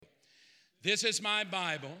This is my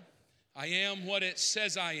Bible. I am what it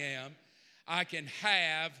says I am. I can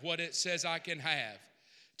have what it says I can have.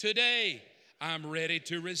 Today, I'm ready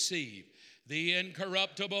to receive the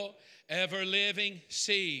incorruptible, ever-living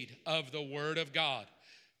seed of the Word of God.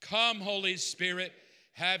 Come, Holy Spirit,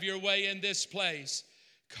 have your way in this place.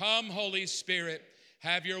 Come, Holy Spirit,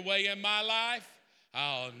 have your way in my life.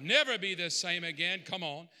 I'll never be the same again. Come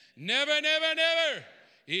on. Never, never, never.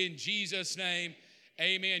 In Jesus' name,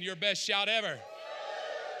 amen. Your best shout ever.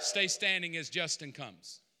 Stay standing as Justin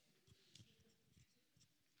comes.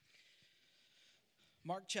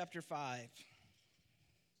 Mark chapter 5.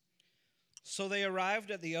 So they arrived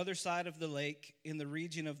at the other side of the lake in the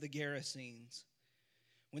region of the Gerasenes.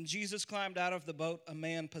 When Jesus climbed out of the boat, a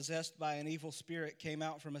man possessed by an evil spirit came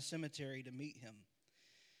out from a cemetery to meet him.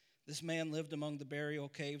 This man lived among the burial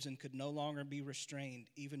caves and could no longer be restrained,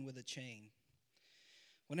 even with a chain.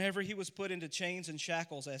 Whenever he was put into chains and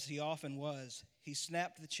shackles, as he often was, he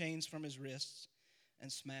snapped the chains from his wrists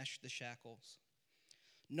and smashed the shackles.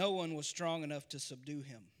 No one was strong enough to subdue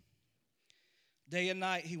him. Day and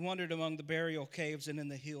night he wandered among the burial caves and in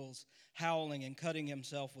the hills, howling and cutting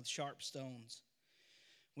himself with sharp stones.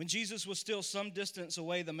 When Jesus was still some distance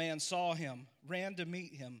away, the man saw him, ran to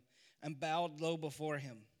meet him, and bowed low before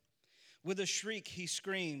him. With a shriek he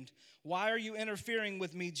screamed, "Why are you interfering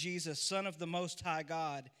with me, Jesus, Son of the Most High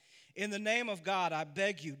God? In the name of God, I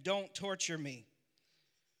beg you, don't torture me."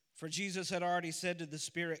 For Jesus had already said to the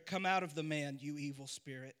spirit, "Come out of the man, you evil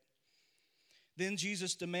spirit." Then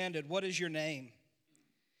Jesus demanded, "What is your name?"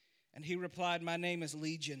 And he replied, "My name is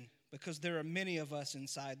Legion, because there are many of us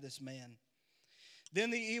inside this man."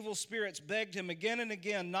 Then the evil spirits begged him again and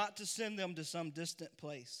again not to send them to some distant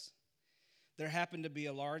place. There happened to be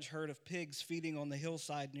a large herd of pigs feeding on the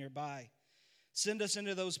hillside nearby. "Send us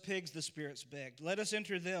into those pigs," the spirits begged. "Let us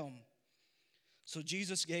enter them." So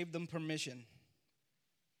Jesus gave them permission.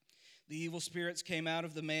 The evil spirits came out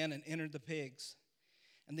of the man and entered the pigs.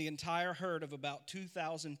 And the entire herd of about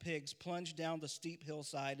 2,000 pigs plunged down the steep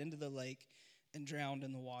hillside into the lake and drowned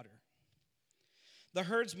in the water. The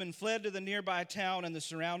herdsmen fled to the nearby town and the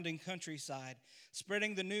surrounding countryside,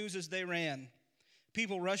 spreading the news as they ran.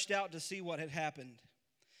 People rushed out to see what had happened.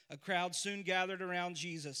 A crowd soon gathered around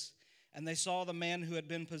Jesus, and they saw the man who had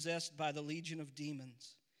been possessed by the legion of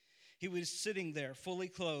demons. He was sitting there, fully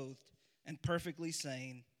clothed and perfectly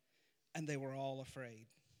sane, and they were all afraid.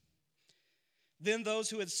 Then those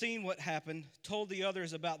who had seen what happened told the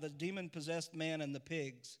others about the demon-possessed man and the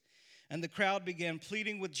pigs, and the crowd began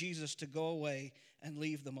pleading with Jesus to go away and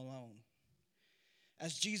leave them alone.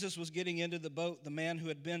 As Jesus was getting into the boat, the man who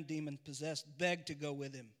had been demon-possessed begged to go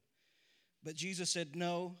with him. But Jesus said,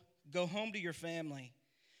 "No, go home to your family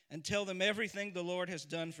and tell them everything the Lord has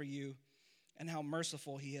done for you and how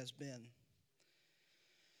merciful he has been."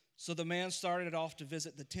 So the man started off to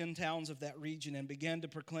visit the 10 towns of that region and began to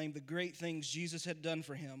proclaim the great things Jesus had done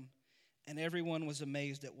for him, and everyone was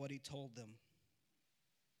amazed at what he told them.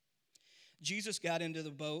 Jesus got into the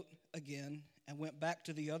boat again and went back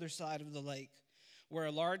to the other side of the lake, where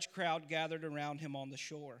a large crowd gathered around him on the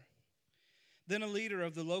shore. Then a leader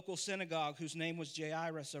of the local synagogue, whose name was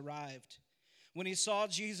Jairus, arrived. When he saw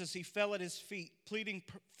Jesus, he fell at his feet, pleading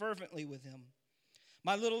fervently with him.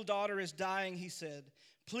 "My little daughter is dying," he said.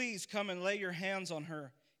 "Please come and lay your hands on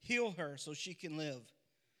her. Heal her so she can live."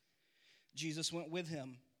 Jesus went with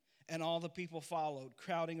him, and all the people followed,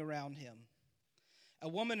 crowding around him. A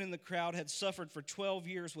woman in the crowd had suffered for 12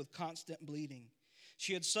 years with constant bleeding.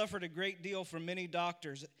 She had suffered a great deal from many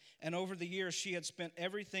doctors, and over the years she had spent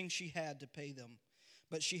everything she had to pay them.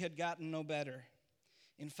 But she had gotten no better.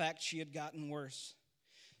 In fact, she had gotten worse.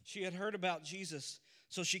 She had heard about Jesus,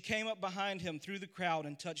 so she came up behind him through the crowd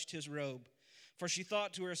and touched his robe. For she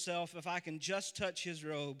thought to herself, "If I can just touch his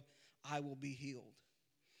robe, I will be healed."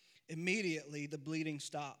 Immediately the bleeding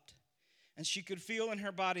stopped, and she could feel in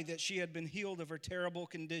her body that she had been healed of her terrible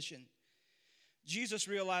condition. Jesus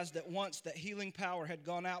realized at once that healing power had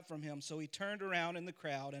gone out from him, so he turned around in the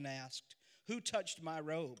crowd and asked, "Who touched my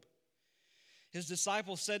robe?" His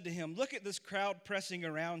disciples said to him, "Look at this crowd pressing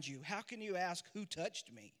around you. How can you ask, 'Who touched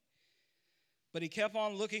me?'" But he kept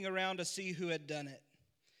on looking around to see who had done it.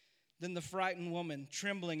 Then the frightened woman,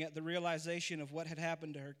 trembling at the realization of what had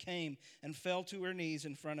happened to her, came and fell to her knees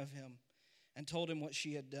in front of him and told him what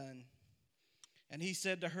she had done. And he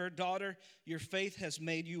said to her, "Daughter, your faith has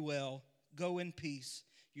made you well. Go in peace.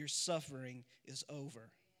 Your suffering is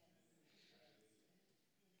over."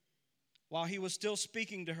 While he was still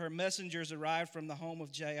speaking to her, messengers arrived from the home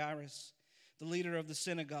of Jairus, the leader of the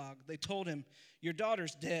synagogue. They told him, "Your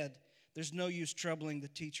daughter's dead. There's no use troubling the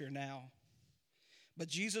teacher now." But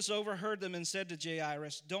Jesus overheard them and said to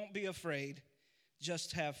Jairus, "Don't be afraid,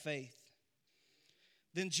 just have faith."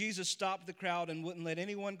 Then Jesus stopped the crowd and wouldn't let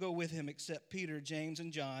anyone go with him except Peter, James,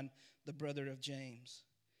 and John, the brother of James.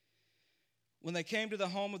 When they came to the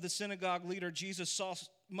home of the synagogue leader, Jesus saw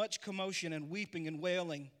much commotion and weeping and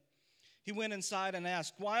wailing. He went inside and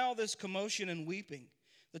asked, "Why all this commotion and weeping?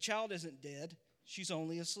 The child isn't dead, she's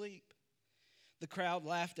only asleep." The crowd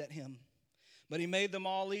laughed at him. But he made them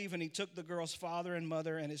all leave, and he took the girl's father and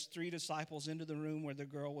mother and his 3 disciples into the room where the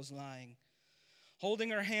girl was lying.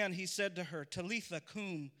 Holding her hand, he said to her, "Talitha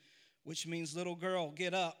cum," which means, "Little girl,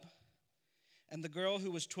 get up." And the girl,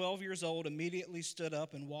 who was 12 years old, immediately stood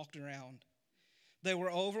up and walked around. They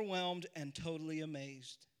were overwhelmed and totally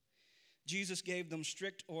amazed. Jesus gave them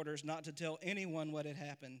strict orders not to tell anyone what had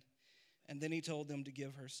happened, and then he told them to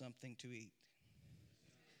give her something to eat.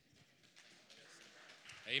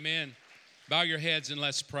 Amen. Bow your heads and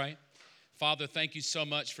let's pray. Father, thank you so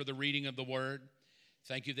much for the reading of the word.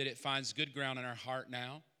 Thank you that it finds good ground in our heart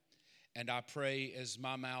now. And I pray as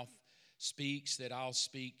my mouth speaks that I'll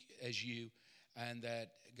speak as you, and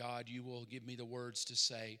that, God, you will give me the words to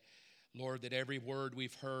say. Lord, that every word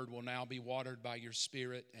we've heard will now be watered by your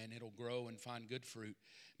Spirit, and it'll grow and find good fruit.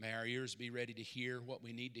 May our ears be ready to hear what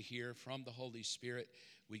we need to hear from the Holy Spirit.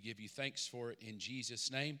 We give you thanks for it in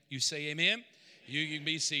Jesus' name. You say amen? You can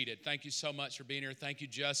be seated. Thank you so much for being here. Thank you,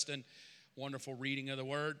 Justin. Wonderful reading of the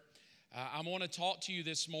word. I want to talk to you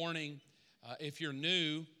this morning. If you're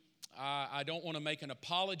new, I don't want to make an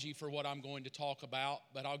apology for what I'm going to talk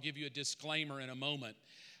about, but I'll give you a disclaimer in a moment.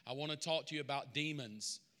 I want to talk to you about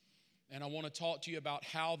demons, and I want to talk to you about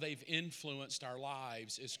how they've influenced our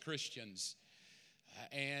lives as Christians.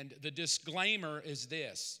 And the disclaimer is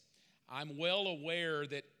this: I'm well aware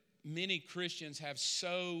that many Christians have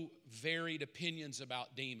so varied opinions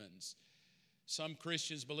about demons. Some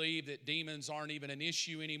Christians believe that demons aren't even an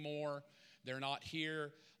issue anymore. They're not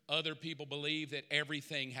here. Other people believe that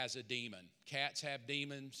everything has a demon. Cats have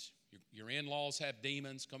demons. Your in-laws have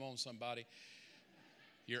demons. Come on, somebody.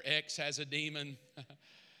 Your ex has a demon.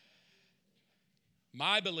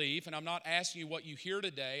 My belief, and I'm not asking you what you hear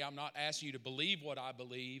today. I'm not asking you to believe what I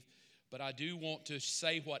believe. But I do want to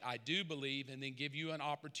say what I do believe and then give you an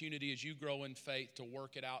opportunity as you grow in faith to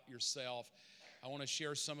work it out yourself. I want to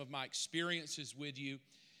share some of my experiences with you.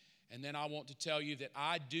 And then I want to tell you that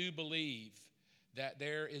I do believe that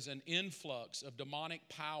there is an influx of demonic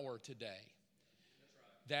power today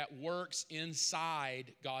that works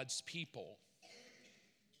inside God's people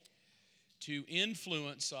to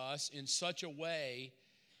influence us in such a way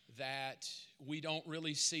that we don't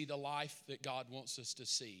really see the life that God wants us to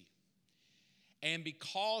see. And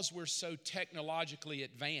because we're so technologically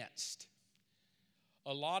advanced,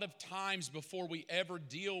 a lot of times before we ever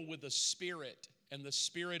deal with the spirit and the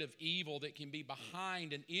spirit of evil that can be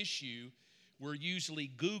behind an issue, we're usually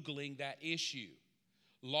Googling that issue.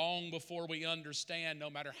 Long before we understand, no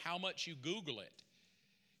matter how much you Google it,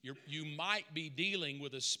 you might be dealing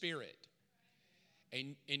with a spirit.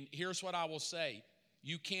 And here's what I will say: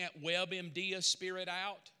 you can't WebMD a spirit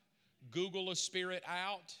out, Google a spirit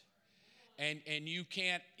out, and you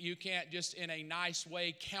can't just in a nice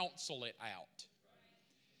way counsel it out.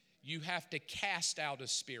 You have to cast out a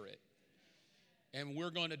spirit. And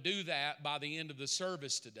we're going to do that by the end of the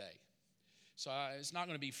service today. So it's not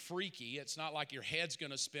going to be freaky. It's not like your head's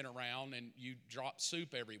going to spin around and you drop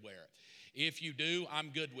soup everywhere. If you do, I'm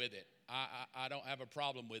good with it. I don't have a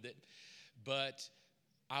problem with it. But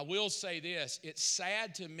I will say this: it's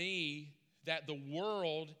sad to me that the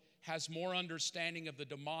world has more understanding of the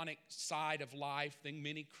demonic side of life than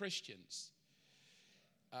many Christians.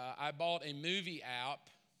 I bought a movie app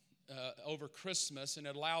over Christmas, and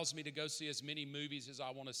it allows me to go see as many movies as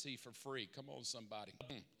I want to see for free. Come on, somebody.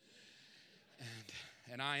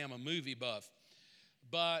 And I am a movie buff.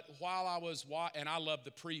 But while I was and I love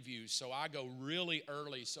the previews, so I go really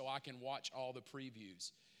early so I can watch all the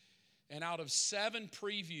previews. And out of 7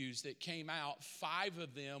 previews that came out, 5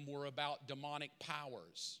 of them were about demonic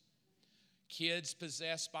powers. Kids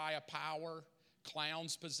possessed by a power,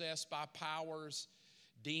 clowns possessed by powers,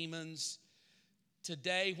 demons.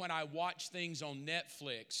 Today, when I watch things on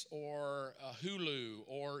Netflix or Hulu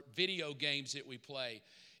or video games that we play,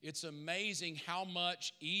 it's amazing how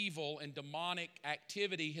much evil and demonic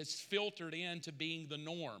activity has filtered into being the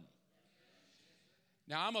norm.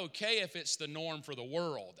 Now, I'm okay if it's the norm for the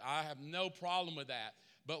world. I have no problem with that.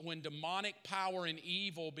 But when demonic power and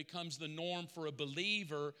evil becomes the norm for a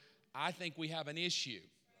believer, I think we have an issue.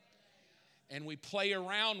 And we play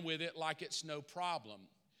around with it like it's no problem.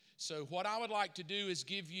 So what I would like to do is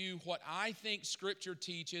give you what I think Scripture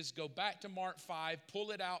teaches. Go back to Mark 5,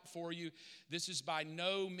 pull it out for you. This is by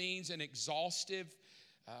no means an exhaustive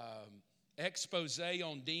expose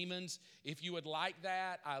on demons. If you would like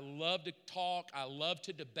that, I love to talk. I love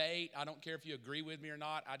to debate. I don't care if you agree with me or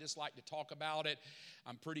not. I just like to talk about it.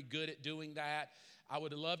 I'm pretty good at doing that. I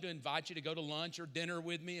would love to invite you to go to lunch or dinner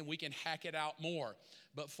with me, and we can hack it out more.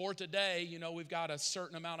 But for today, we've got a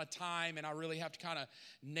certain amount of time, and I really have to kind of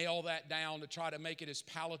nail that down to try to make it as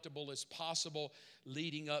palatable as possible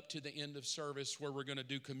leading up to the end of service where we're going to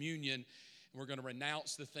do communion, and we're going to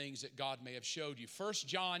renounce the things that God may have showed you. 1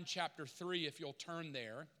 John chapter 3, if you'll turn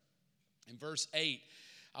there, in verse 8,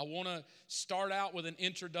 I want to start out with an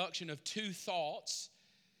introduction of two thoughts.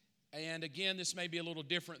 And again, this may be a little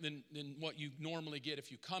different than what you normally get if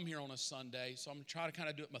you come here on a Sunday. So I'm going to try to kind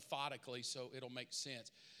of do it methodically so it'll make sense.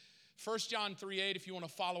 1 John 3:8, if you want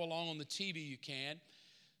to follow along on the TV, you can.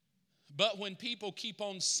 But when people keep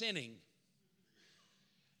on sinning.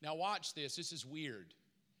 Now watch this. This is weird.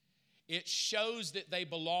 It shows that they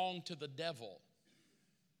belong to the devil.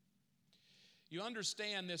 You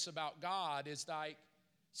understand this about God is like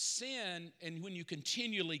sin, and when you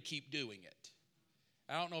continually keep doing it.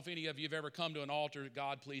 I don't know if any of you have ever come to an altar,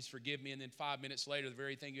 God, please forgive me, and then 5 minutes later, the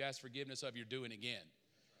very thing you asked forgiveness of, you're doing again.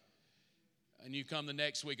 And you come the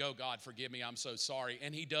next week, oh, God, forgive me, I'm so sorry.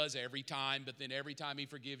 And he does every time, but then every time he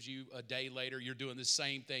forgives you a day later, you're doing the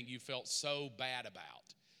same thing you felt so bad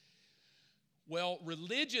about. Well,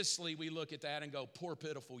 religiously, we look at that and go, poor,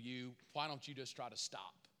 pitiful you, why don't you just try to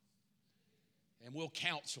stop? And we'll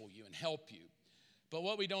counsel you and help you. But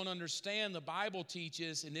what we don't understand, the Bible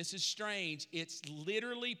teaches, and this is strange, it's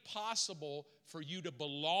literally possible for you to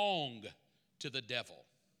belong to the devil.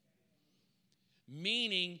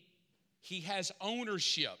 Meaning, he has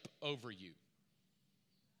ownership over you.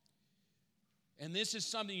 And this is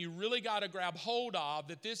something you really got to grab hold of,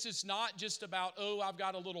 that this is not just about, oh, I've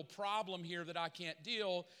got a little problem here that I can't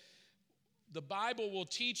deal. The Bible will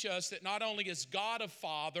teach us that not only is God a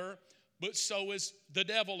father, but so is the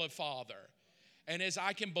devil a father. And as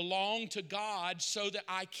I can belong to God, so that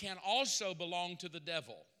I can also belong to the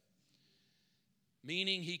devil.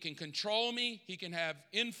 Meaning he can control me, he can have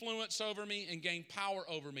influence over me and gain power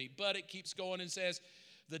over me. But it keeps going and says,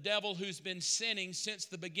 the devil who's been sinning since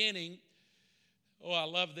the beginning, oh, I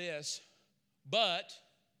love this, but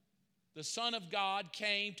the Son of God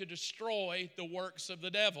came to destroy the works of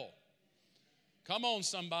the devil. Come on,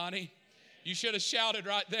 somebody. You should have shouted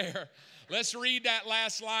right there. Let's read that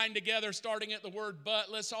last line together, starting at the word but.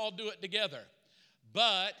 Let's all do it together.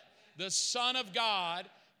 But the Son of God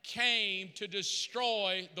came to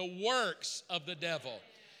destroy the works of the devil.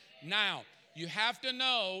 Now, you have to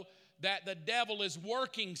know that the devil is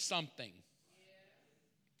working something.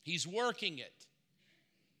 He's working it.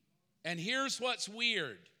 And here's what's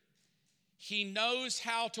weird. He knows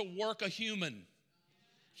how to work a human.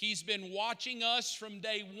 He's been watching us from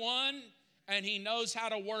day one, and he knows how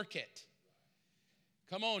to work it.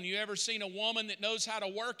 Come on, you ever seen a woman that knows how to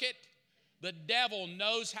work it? The devil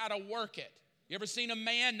knows how to work it. You ever seen a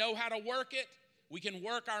man know how to work it? We can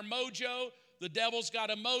work our mojo. The devil's got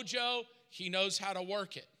a mojo. He knows how to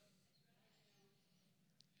work it.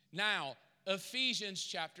 Now, Ephesians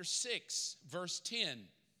chapter 6, verse 10.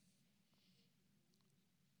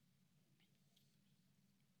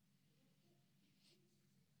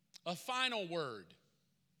 A final word.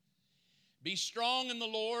 Be strong in the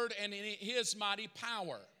Lord and in his mighty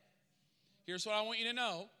power. Here's what I want you to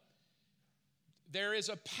know. There is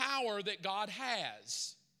a power that God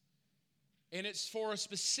has, and it's for a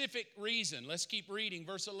specific reason. Let's keep reading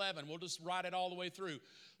verse 11. We'll just write it all the way through.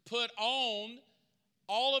 Put on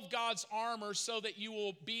all of God's armor so that you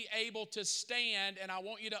will be able to stand, and I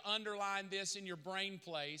want you to underline this in your brain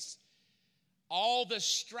place, all the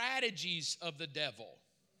strategies of the devil.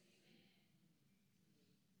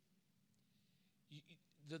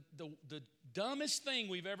 The dumbest thing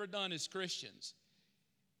we've ever done as Christians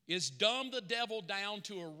is dumb the devil down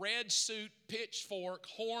to a red suit, pitchfork,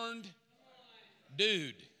 horned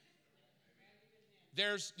dude.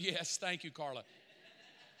 Yes, thank you, Carla.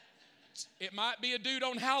 It might be a dude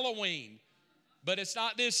on Halloween, but it's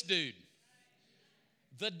not this dude.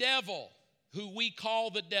 The devil, who we call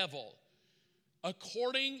the devil,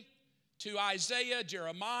 according to Isaiah,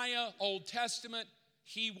 Jeremiah, Old Testament,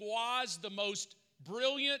 he was the most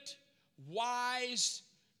brilliant, wise,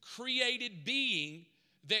 created being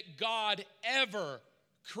that God ever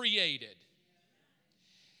created.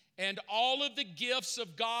 And all of the gifts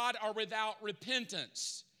of God are without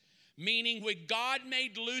repentance. Meaning when God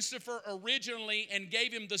made Lucifer originally and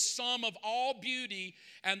gave him the sum of all beauty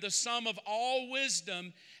and the sum of all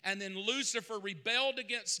wisdom, and then Lucifer rebelled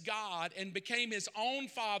against God and became his own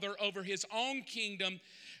father over his own kingdom,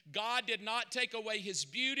 God did not take away his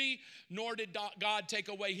beauty, nor did God take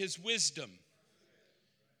away his wisdom.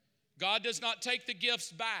 God does not take the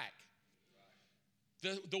gifts back.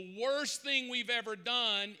 The worst thing we've ever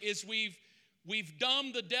done is we've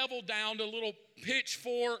dumbed the devil down to a little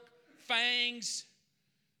pitchfork, fangs,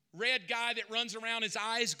 red guy that runs around, his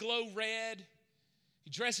eyes glow red. He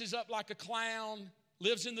dresses up like a clown,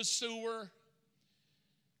 lives in the sewer.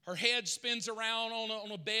 Her head spins around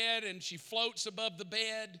on a bed and she floats above the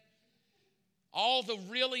bed. All the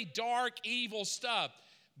really dark, evil stuff.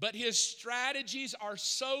 But his strategies are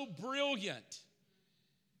so brilliant.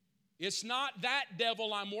 It's not that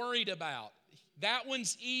devil I'm worried about. That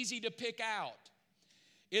one's easy to pick out.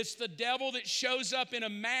 It's the devil that shows up in a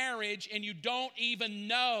marriage and you don't even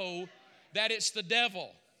know that it's the devil.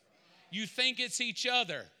 You think it's each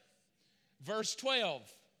other. Verse 12.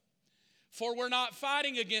 For we're not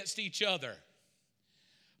fighting against each other,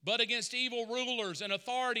 but against evil rulers and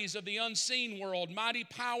authorities of the unseen world, mighty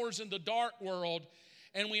powers in the dark world,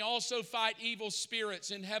 and we also fight evil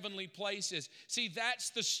spirits in heavenly places. See, that's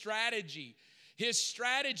the strategy. His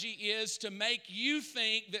strategy is to make you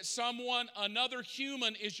think that another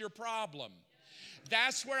human is your problem.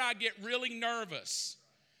 That's where I get really nervous,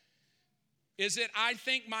 is that I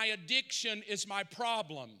think my addiction is my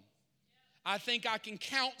problem. I think I can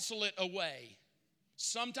counsel it away.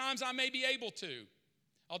 Sometimes I may be able to.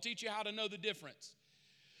 I'll teach you how to know the difference.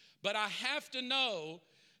 But I have to know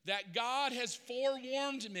that God has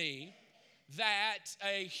forewarned me that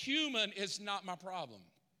a human is not my problem.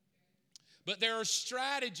 But there are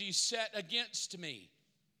strategies set against me.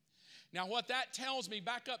 Now what that tells me,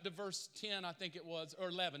 back up to verse 10, I think it was, or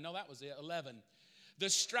 11. No, that was it, 11. The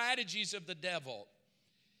strategies of the devil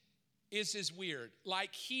is weird.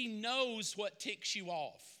 Like he knows what ticks you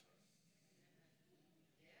off.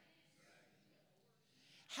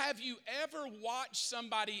 Have you ever watched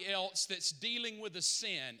somebody else that's dealing with a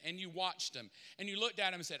sin and you watched them and you looked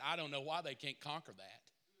at them and said, I don't know why they can't conquer that.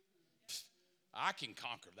 I can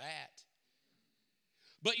conquer that.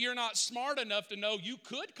 But you're not smart enough to know you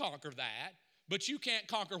could conquer that, but you can't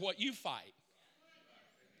conquer what you fight.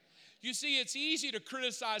 You see, it's easy to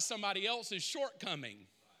criticize somebody else's shortcoming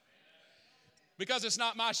because it's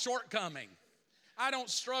not my shortcoming. I don't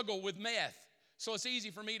struggle with meth, so it's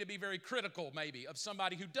easy for me to be very critical maybe of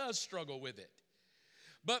somebody who does struggle with it.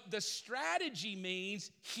 But the strategy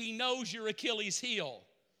means he knows your Achilles heel.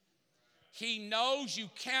 He knows you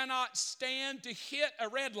cannot stand to hit a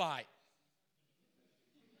red light.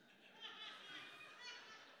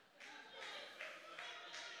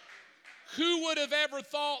 Who would have ever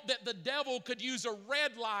thought that the devil could use a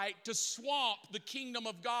red light to swamp the kingdom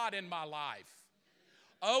of God in my life?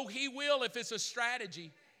 Oh, he will if it's a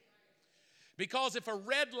strategy. Because if a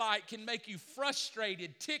red light can make you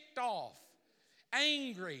frustrated, ticked off,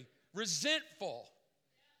 angry, resentful,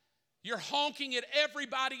 you're honking at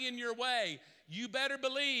everybody in your way, you better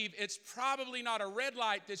believe it's probably not a red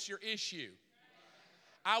light that's your issue.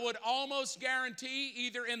 I would almost guarantee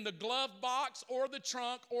either in the glove box or the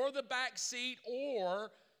trunk or the back seat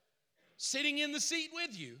or sitting in the seat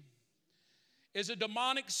with you is a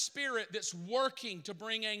demonic spirit that's working to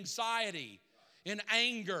bring anxiety and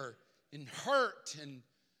anger and hurt.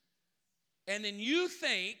 And then you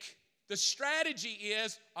think the strategy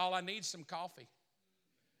is, oh, I need some coffee.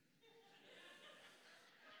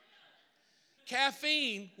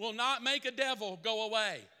 Caffeine will not make a devil go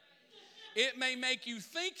away. It may make you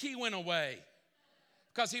think he went away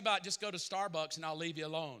because he might just go to Starbucks and I'll leave you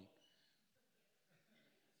alone.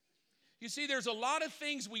 You see, there's a lot of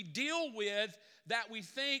things we deal with that we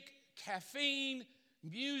think caffeine,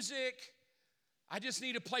 music, I just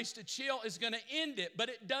need a place to chill is going to end it, but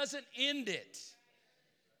it doesn't end it.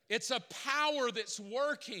 It's a power that's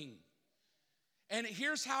working. And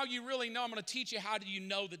here's how you really know. I'm going to teach you how do you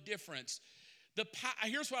know the difference.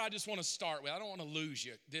 Here's what I just want to start with. I don't want to lose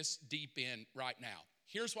you this deep in right now.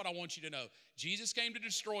 Here's what I want you to know. Jesus came to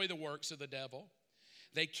destroy the works of the devil.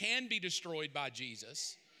 They can be destroyed by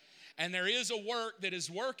Jesus. And there is a work that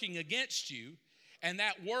is working against you. And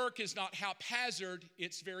that work is not haphazard.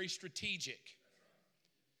 It's very strategic.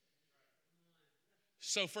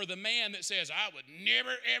 So for the man that says, I would never,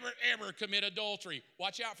 ever, ever commit adultery,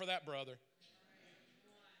 watch out for that brother.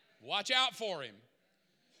 Watch out for him.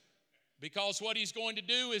 Because what he's going to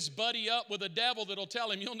do is buddy up with a devil that'll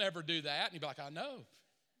tell him you'll never do that. And he'll be like, I know.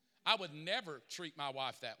 I would never treat my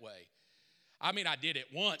wife that way. I mean, I did it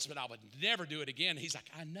once, but I would never do it again. He's like,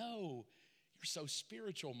 I know. You're so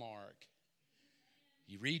spiritual, Mark.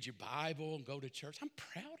 You read your Bible and go to church. I'm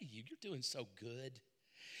proud of you. You're doing so good.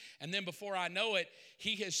 And then before I know it,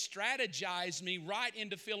 he has strategized me right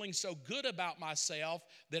into feeling so good about myself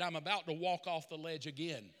that I'm about to walk off the ledge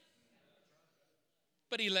again.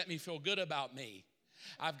 But he let me feel good about me.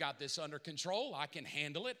 I've got this under control. I can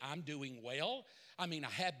handle it. I'm doing well. I mean,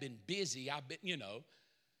 I have been busy. I've been,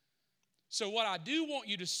 So what I do want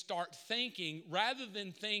you to start thinking, rather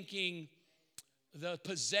than thinking the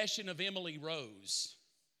possession of Emily Rose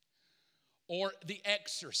or The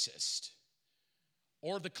Exorcist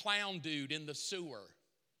or the clown dude in the sewer,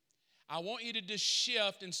 I want you to just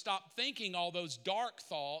shift and stop thinking all those dark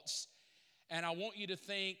thoughts, and I want you to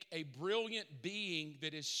think a brilliant being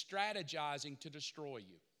that is strategizing to destroy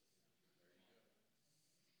you.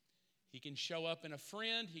 He can show up in a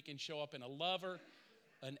friend. He can show up in a lover,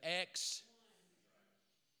 an ex.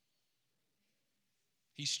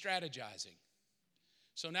 He's strategizing.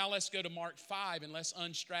 So now let's go to Mark 5 and let's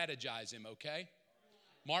unstrategize him, okay?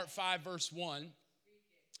 Mark 5 verse 1.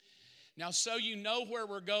 Now, so you know where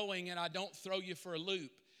we're going and I don't throw you for a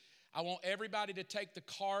loop, I want everybody to take the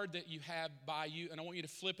card that you have by you and I want you to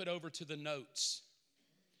flip it over to the notes.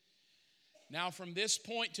 Now, from this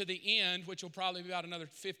point to the end, which will probably be about another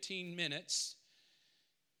 15 minutes,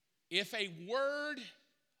 if a word,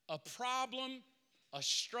 a problem, a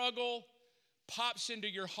struggle pops into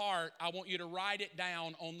your heart, I want you to write it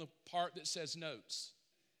down on the part that says notes.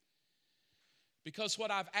 Because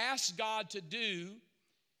what I've asked God to do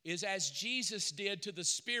is as Jesus did to the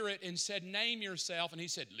Spirit and said, name yourself, and he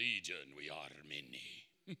said, Legion, we are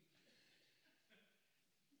many.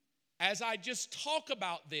 As I just talk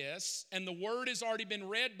about this, and the word has already been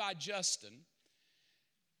read by Justin,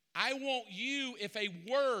 I want you, if a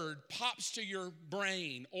word pops to your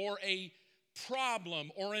brain or a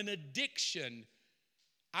problem or an addiction,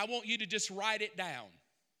 I want you to just write it down.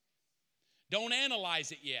 Don't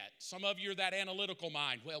analyze it yet. Some of you are that analytical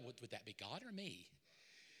mind. Well, would that be God or me?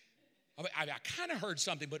 I kind of heard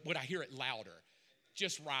something, but would I hear it louder?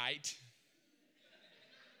 Just write.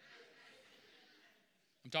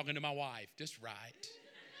 I'm talking to my wife. Just write.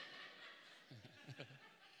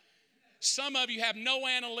 Some of you have no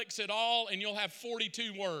analytics at all, and you'll have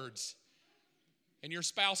 42 words. And your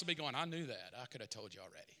spouse will be going, I knew that. I could have told you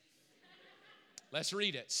already. Let's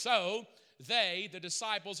read it. So they, the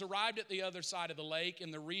disciples, arrived at the other side of the lake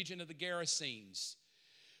in the region of the Gerasenes.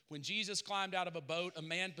 When Jesus climbed out of a boat, a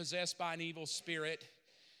man possessed by an evil spirit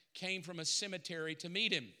came from a cemetery to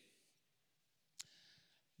meet him.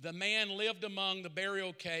 The man lived among the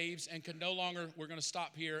burial caves and could no longer, we're going to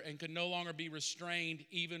stop here, and could no longer be restrained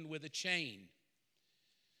even with a chain.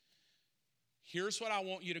 Here's what I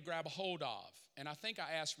want you to grab a hold of. And I think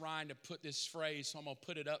I asked Ryan to put this phrase, so I'm going to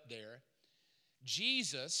put it up there.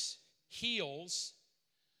 Jesus heals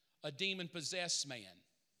a demon-possessed man.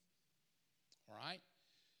 All right?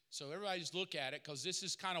 So everybody just look at it, because this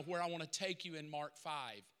is kind of where I want to take you in Mark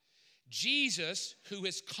 5. Jesus, who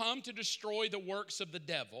has come to destroy the works of the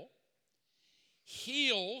devil,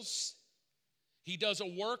 heals. He does a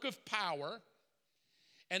work of power.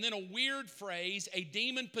 And then a weird phrase, a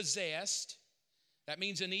demon-possessed. That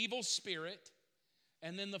means an evil spirit.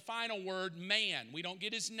 And then the final word, man. We don't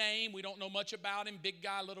get his name. We don't know much about him. Big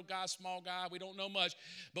guy, little guy, small guy. We don't know much.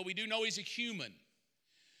 But we do know he's a human.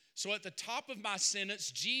 So at the top of my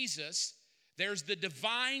sentence, Jesus, there's the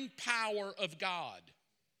divine power of God.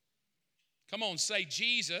 Come on, say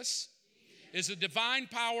Jesus is the divine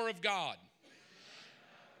power of God.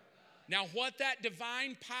 Now, what that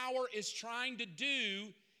divine power is trying to do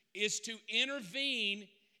is to intervene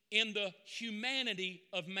in the humanity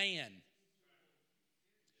of man.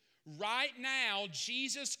 Right now,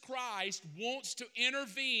 Jesus Christ wants to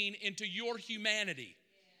intervene into your humanity.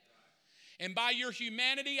 And by your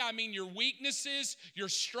humanity, I mean your weaknesses, your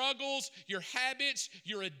struggles, your habits,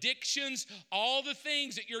 your addictions, all the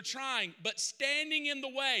things that you're trying. But standing in the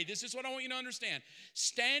way, this is what I want you to understand.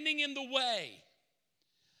 Standing in the way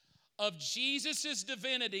of Jesus'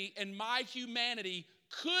 divinity and my humanity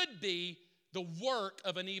could be the work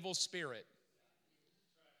of an evil spirit.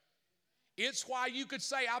 It's why you could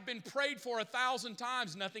say, I've been prayed for 1,000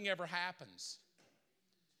 times, nothing ever happens.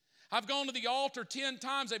 I've gone to the altar 10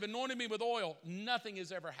 times, they've anointed me with oil, nothing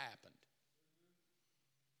has ever happened.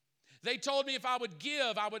 They told me if I would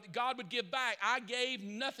give, God would give back. I gave,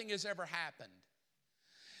 nothing has ever happened.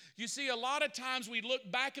 You see, a lot of times we look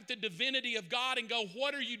back at the divinity of God and go,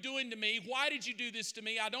 what are you doing to me? Why did you do this to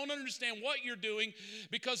me? I don't understand what you're doing,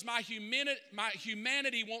 because my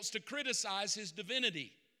humanity wants to criticize his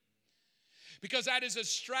divinity. because that is a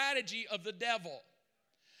strategy of the devil.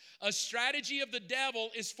 A strategy of the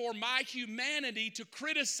devil is for my humanity to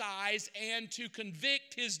criticize and to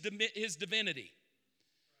convict his divinity.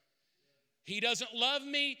 He doesn't love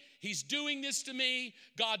me. He's doing this to me.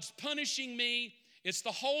 God's punishing me. It's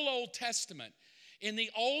the whole Old Testament. In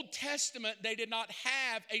the Old Testament, they did not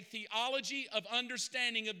have a theology of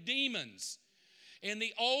understanding of demons. In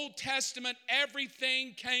the Old Testament,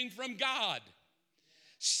 everything came from God.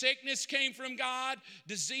 Sickness came from God.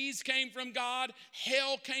 Disease came from God.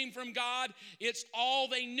 Hell came from God. It's all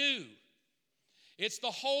they knew. It's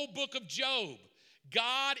the whole book of Job.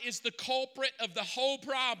 God is the culprit of the whole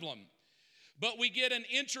problem. But we get an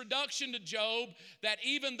introduction to Job that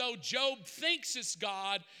even though Job thinks it's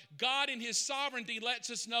God, God in his sovereignty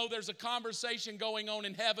lets us know there's a conversation going on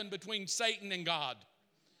in heaven between Satan and God.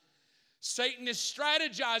 Satan is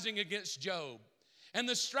strategizing against Job. And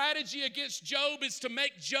the strategy against Job is to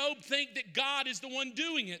make Job think that God is the one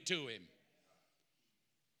doing it to him.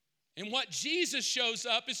 And what Jesus shows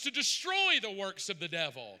up is to destroy the works of the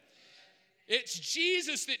devil. It's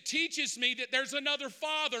Jesus that teaches me that there's another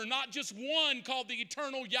Father, not just one called the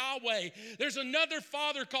eternal Yahweh. There's another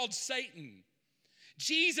Father called Satan.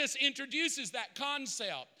 Jesus introduces that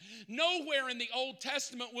concept. Nowhere in the Old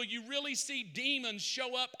Testament will you really see demons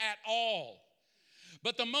show up at all.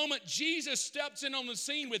 But the moment Jesus steps in on the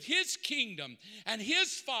scene with his kingdom and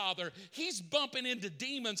his Father, he's bumping into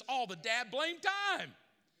demons all the dad blame time.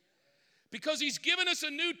 Because he's given us a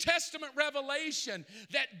New Testament revelation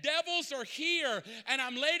that devils are here, and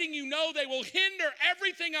I'm letting you know they will hinder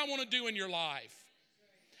everything I want to do in your life.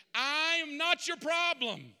 I am not your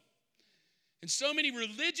problem. And so many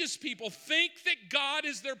religious people think that God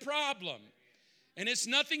is their problem. And it's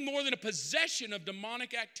nothing more than a possession of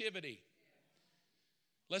demonic activity.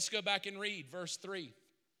 Let's go back and read verse 3.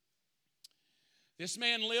 This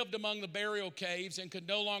man lived among the burial caves and could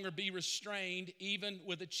no longer be restrained, even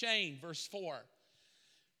with a chain. Verse 4.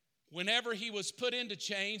 Whenever he was put into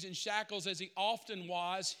chains and shackles, as he often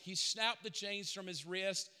was, he snapped the chains from his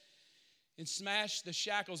wrist and smashed the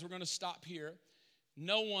shackles. We're going to stop here.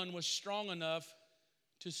 No one was strong enough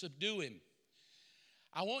to subdue him.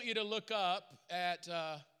 I want you to look up at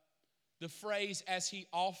the phrase, as he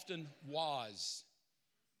often was.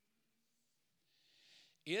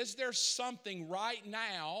 Is there something right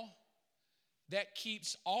now that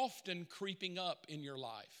keeps often creeping up in your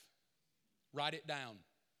life? Write it down.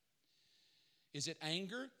 Is it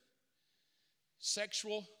anger,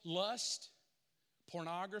 sexual lust,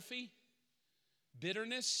 pornography,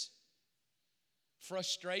 bitterness,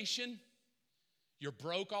 frustration? You're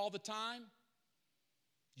broke all the time.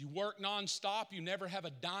 You work nonstop. You never have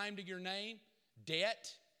a dime to your name.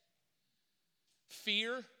 Debt,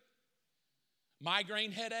 fear,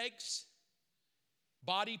 migraine headaches,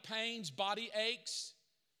 body pains, body aches.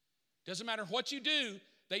 Doesn't matter what you do,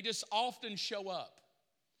 they just often show up.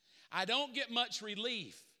 I don't get much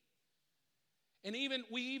relief. And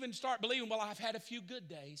we even start believing, well, I've had a few good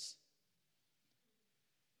days.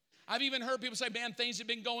 I've even heard people say, man, things have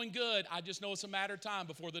been going good. I just know it's a matter of time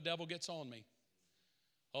before the devil gets on me.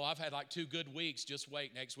 Oh, I've had like 2 good weeks. Just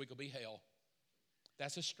wait. Next week will be hell.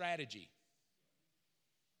 That's a strategy.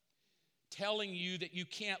 Telling you that you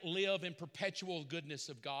can't live in perpetual goodness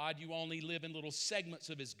of God. You only live in little segments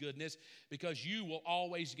of his goodness, because you will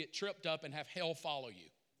always get tripped up and have hell follow you.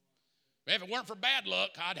 If it weren't for bad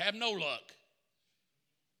luck, I'd have no luck.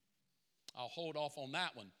 I'll hold off on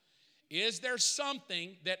that one. Is there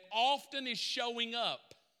something that often is showing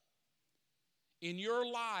up in your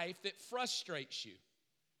life that frustrates you?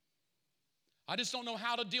 I just don't know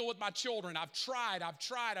how to deal with my children. I've tried.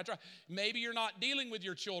 Maybe you're not dealing with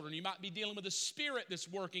your children. You might be dealing with a spirit that's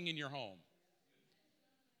working in your home.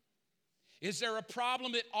 Is there a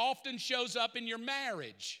problem that often shows up in your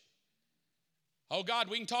marriage? Oh, God,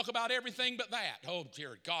 we can talk about everything but that. Oh,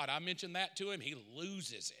 dear God, I mentioned that to him. He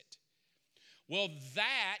loses it. Well,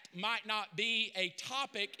 that might not be a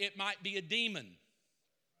topic. It might be a demon.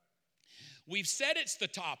 We've said it's the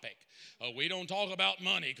topic. Oh, we don't talk about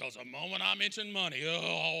money, because the moment I mention money,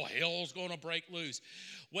 oh, hell's going to break loose.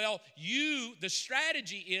 Well, the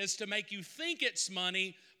strategy is to make you think it's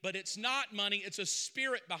money, but it's not money. It's a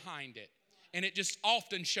spirit behind it, and it just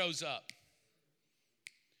often shows up.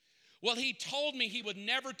 Well, he told me he would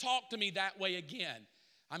never talk to me that way again.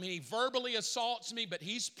 I mean, he verbally assaults me, but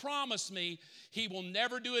he's promised me he will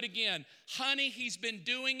never do it again. Honey, he's been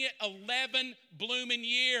doing it 11 blooming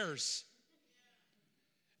years.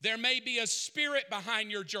 There may be a spirit behind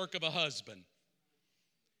your jerk of a husband.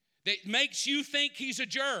 that makes you think he's a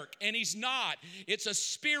jerk, and he's not. It's a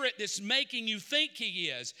spirit that's making you think he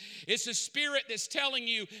is. It's a spirit that's telling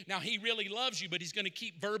you, now he really loves you, but he's going to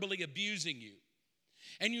keep verbally abusing you.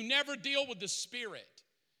 And you never deal with the spirit.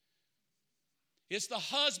 It's the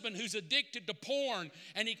husband who's addicted to porn,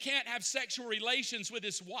 and he can't have sexual relations with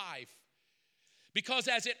his wife. Because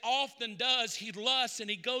as it often does, he lusts and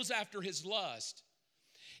he goes after his lust.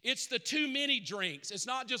 It's the too many drinks. It's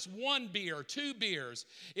not just one beer, 2 beers.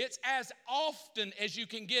 It's as often as you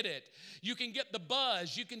can get it. You can get the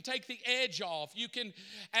buzz. You can take the edge off. You can,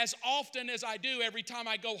 as often as I do, every time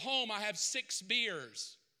I go home, I have 6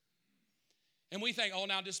 beers. And we think, oh,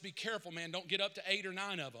 now just be careful, man. Don't get up to 8 or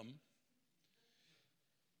 9 of them.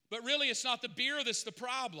 But really, it's not the beer that's the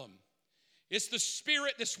problem. It's the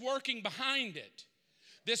spirit that's working behind it,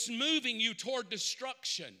 that's moving you toward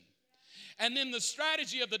destruction. And then the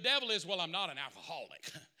strategy of the devil is, well, I'm not an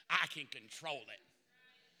alcoholic. I can control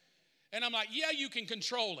it. And I'm like, yeah, you can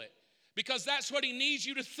control it. Because that's what he needs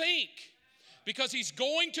you to think. Because he's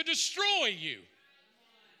going to destroy you.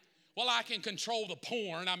 Well, I can control the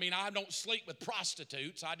porn. I mean, I don't sleep with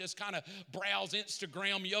prostitutes. I just kind of browse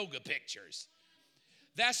Instagram yoga pictures.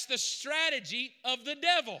 That's the strategy of the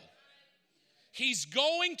devil. He's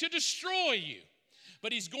going to destroy you.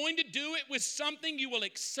 But he's going to do it with something you will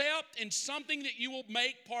accept and something that you will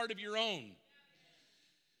make part of your own.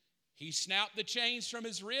 He snapped the chains from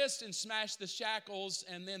his wrist and smashed the shackles,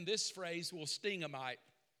 and then this phrase will sting a mite.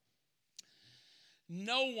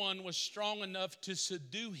 No one was strong enough to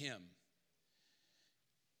subdue him.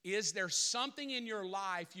 Is there something in your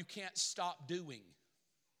life you can't stop doing?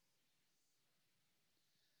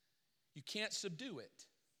 You can't subdue it.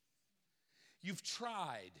 You've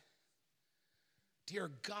tried.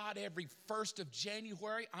 Dear God, every 1st of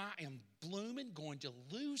January, I am blooming going to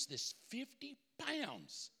lose this 50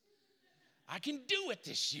 pounds. I can do it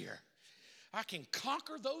this year. I can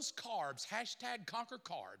conquer those carbs. Hashtag conquer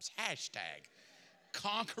carbs. Hashtag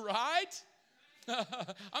conquer, right?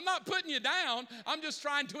 I'm not putting you down. I'm just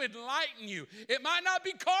trying to enlighten you. It might not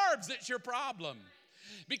be carbs that's your problem.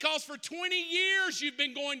 Because for 20 years you've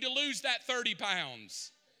been going to lose that 30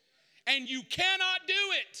 pounds. And you cannot do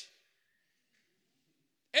it.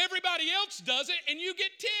 Everybody else does it and you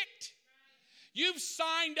get ticked. You've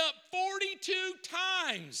signed up 42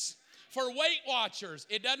 times for Weight Watchers.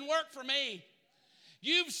 It doesn't work for me.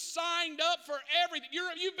 You've signed up for everything.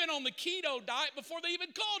 You've been on the keto diet before they even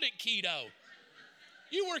called it keto.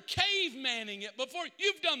 You were cavemanning it before.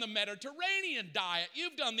 You've done the Mediterranean diet.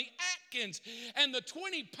 You've done the Atkins. And the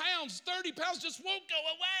 20 pounds, 30 pounds just won't go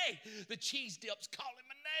away. The cheese dip's calling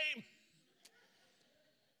my name.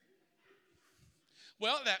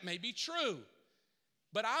 Well, that may be true.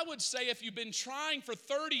 But I would say if you've been trying for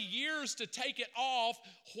 30 years to take it off,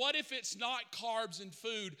 what if it's not carbs and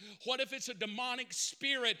food? What if it's a demonic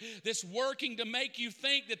spirit that's working to make you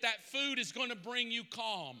think that that food is going to bring you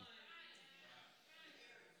calm?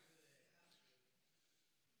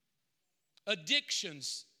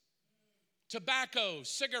 Addictions, tobacco,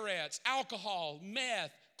 cigarettes, alcohol,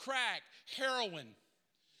 meth, crack, heroin,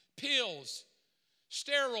 pills,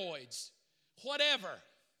 steroids, whatever.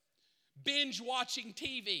 Binge watching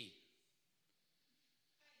TV.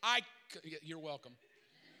 You're welcome.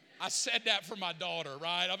 I said that for my daughter,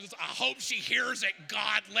 right? I hope she hears it.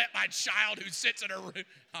 God, let my child who sits in her room.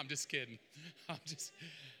 I'm just kidding.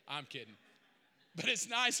 I'm kidding. But it's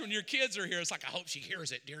nice when your kids are here. It's like, I hope she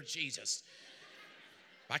hears it, dear Jesus.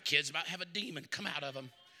 My kid's about to have a demon come out of him.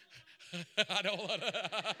 I don't want to.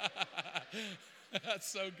 That's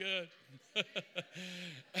so good.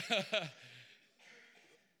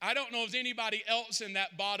 I don't know if there's anybody else in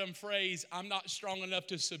that bottom phrase, I'm not strong enough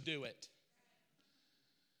to subdue it.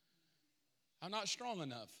 I'm not strong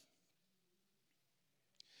enough.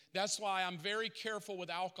 That's why I'm very careful with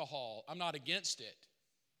alcohol. I'm not against it.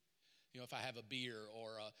 You know, if I have a beer or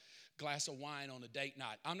a glass of wine on a date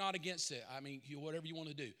night, I'm not against it. I mean, whatever you want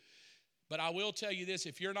to do. But I will tell you this,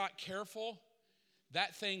 if you're not careful,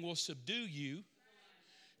 that thing will subdue you,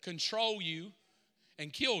 control you,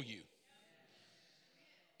 and kill you.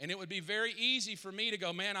 And it would be very easy for me to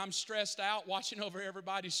go, man, I'm stressed out watching over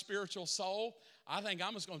everybody's spiritual soul. I think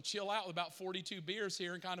I'm just going to chill out with about 42 beers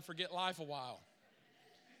here and kind of forget life a while.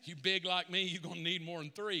 You big like me, you're going to need more than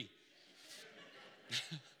 3.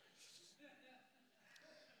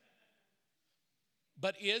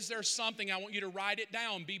 But is there something, I want you to write it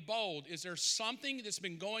down, be bold. Is there something that's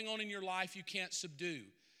been going on in your life you can't subdue?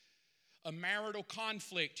 A marital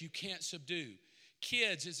conflict you can't subdue?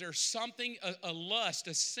 Kids, is there something, a lust,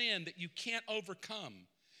 a sin that you can't overcome?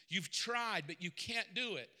 You've tried, but you can't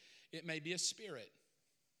do it. It may be a spirit.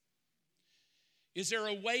 Is there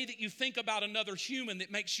a way that you think about another human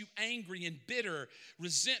that makes you angry and bitter?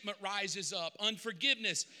 Resentment rises up.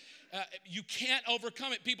 Unforgiveness. You can't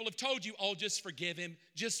overcome it. People have told you, oh, just forgive him.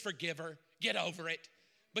 Just forgive her. Get over it.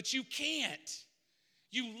 But you can't.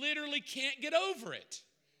 You literally can't get over it.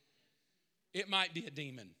 It might be a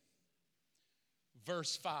demon.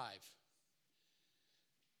 Verse 5.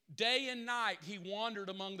 Day and night he wandered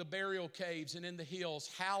among the burial caves and in the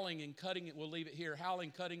hills, howling and cutting it. We'll leave it here.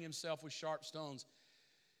 Howling, cutting himself with sharp stones.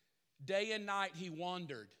 Day and night he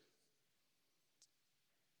wandered.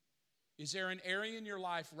 Is there an area in your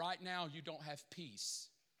life right now you don't have peace?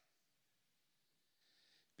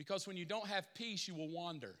 Because when you don't have peace, you will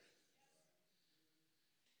wander.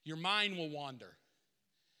 Your mind will wander.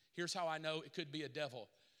 Here's how I know it could be a devil.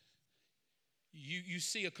 You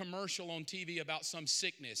see a commercial on TV about some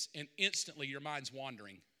sickness, and instantly your mind's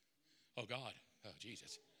wandering. Oh, God. Oh,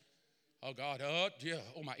 Jesus. Oh, God. Oh, yeah.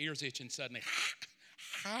 Oh, my ear's itching suddenly.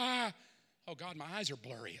 Oh, God, my eyes are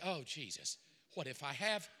blurry. Oh, Jesus. What if I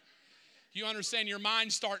have? You understand? Your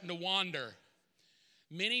mind's starting to wander.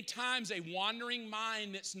 Many times a wandering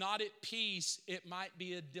mind that's not at peace, it might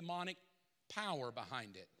be a demonic power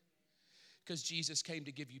behind it. Because Jesus came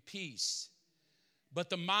to give you peace. But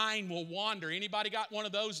the mind will wander. Anybody got one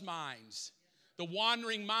of those minds? The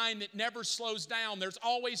wandering mind that never slows down. There's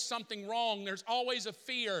always something wrong. There's always a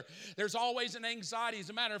fear. There's always an anxiety. As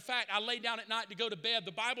a matter of fact, I lay down at night to go to bed.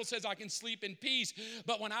 The Bible says I can sleep in peace.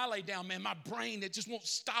 But when I lay down, man, my brain, it just won't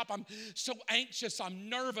stop. I'm so anxious. I'm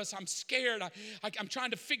nervous. I'm scared. I'm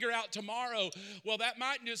trying to figure out tomorrow. Well, that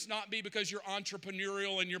might just not be because you're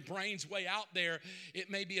entrepreneurial and your brain's way out there. It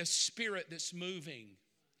may be a spirit that's moving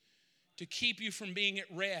to keep you from being at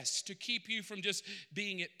rest, to keep you from just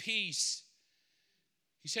being at peace.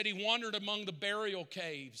 He said he wandered among the burial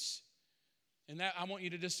caves. And that I want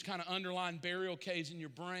you to just kind of underline burial caves in your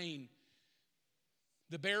brain.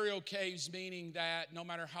 The burial caves meaning that no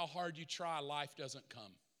matter how hard you try, life doesn't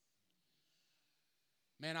come.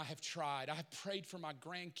 Man, I have tried. I've prayed for my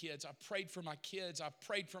grandkids. I've prayed for my kids. I've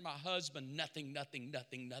prayed for my husband. Nothing, nothing,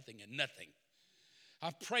 nothing, nothing, and nothing.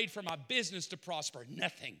 I've prayed for my business to prosper.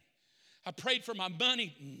 Nothing. I prayed for my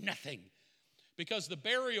money. Nothing. Because the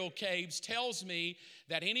burial caves tells me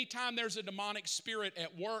that anytime there's a demonic spirit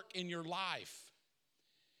at work in your life,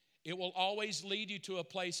 it will always lead you to a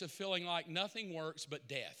place of feeling like nothing works but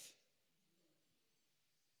death.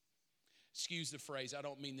 Excuse the phrase, I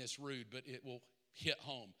don't mean this rude, but it will hit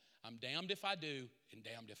home. I'm damned if I do and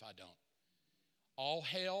damned if I don't. All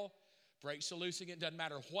hell breaks loose again. It doesn't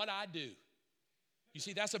matter what I do. You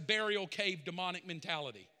see, that's a burial cave demonic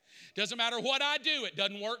mentality. Doesn't matter what I do, it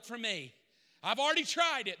doesn't work for me. I've already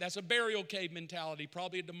tried it. That's a burial cave mentality,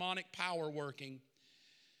 probably a demonic power working.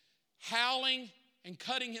 Howling and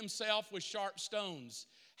cutting himself with sharp stones.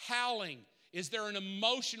 Howling. Is there an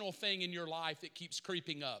emotional thing in your life that keeps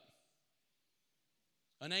creeping up?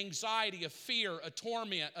 An anxiety, a fear, a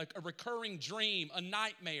torment, a recurring dream, a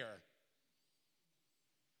nightmare.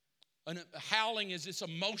 Howling is this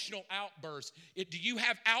emotional outburst. Do you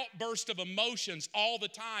have outbursts of emotions all the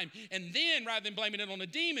time? And then rather than blaming it on a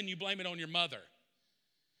demon, you blame it on your mother.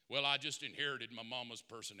 Well, I just inherited my mama's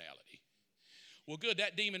personality. Well, good,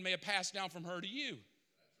 that demon may have passed down from her to you.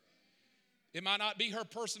 It might not be her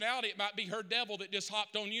personality. It might be her devil that just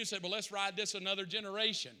hopped on you and said, well, let's ride this another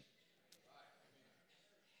generation.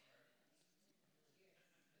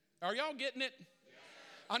 Are y'all getting it?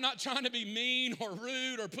 I'm not trying to be mean or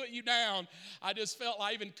rude or put you down. I just felt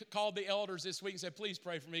I even called the elders this week and said, please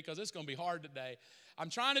pray for me because it's going to be hard today. I'm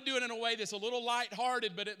trying to do it in a way that's a little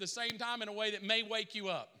lighthearted, but at the same time in a way that may wake you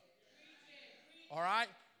up. All right?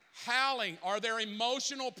 Howling. Are there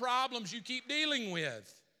emotional problems you keep dealing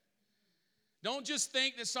with? Don't just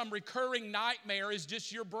think that some recurring nightmare is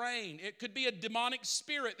just your brain. It could be a demonic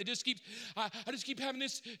spirit that just keeps, I just keep having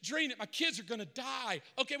this dream that my kids are going to die.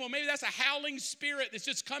 Okay, well, maybe that's a howling spirit that's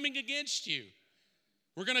just coming against you.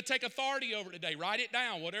 We're going to take authority over it today. Write it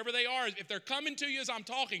down, whatever they are. If they're coming to you as I'm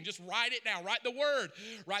talking, just write it down. Write the word,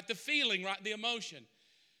 write the feeling, write the emotion.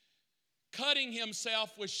 Cutting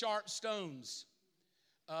himself with sharp stones.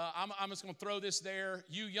 I'm just going to throw this there.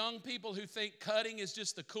 You young people who think cutting is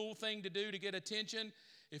just the cool thing to do to get attention,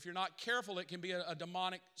 if you're not careful, it can be a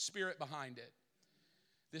demonic spirit behind it.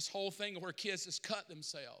 This whole thing where kids just cut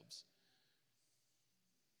themselves.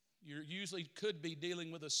 You usually could be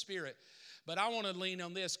dealing with a spirit. But I want to lean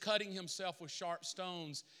on this. Cutting himself with sharp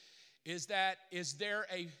stones. Is there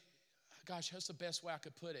a, gosh, that's the best way I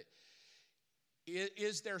could put it.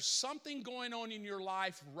 Is there something going on in your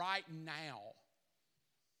life right now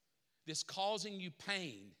that's causing you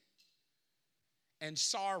pain and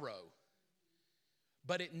sorrow,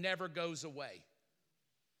 but it never goes away?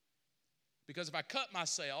 Because if I cut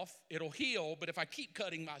myself, it'll heal, but if I keep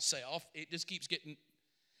cutting myself, it just keeps getting.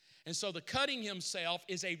 And so the cutting himself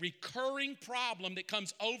is a recurring problem that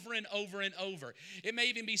comes over and over and over. It may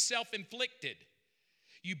even be self-inflicted.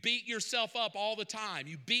 You beat yourself up all the time.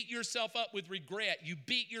 You beat yourself up with regret. You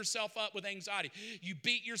beat yourself up with anxiety. You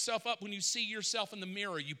beat yourself up when you see yourself in the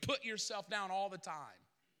mirror. You put yourself down all the time.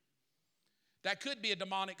 That could be a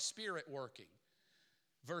demonic spirit working.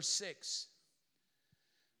 Verse 6.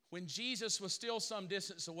 When Jesus was still some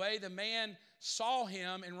distance away, the man saw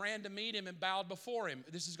him and ran to meet him and bowed before him.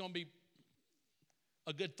 This is going to be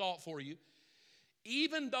a good thought for you.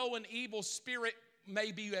 Even though an evil spirit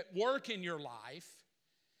may be at work in your life,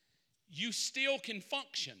 you still can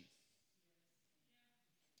function.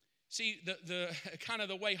 See, the kind of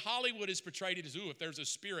the way Hollywood is portrayed it is, if there's a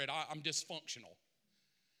spirit, I'm dysfunctional.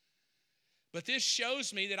 But this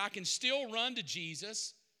shows me that I can still run to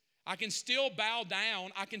Jesus. I can still bow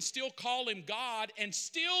down. I can still call him God and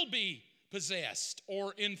still be possessed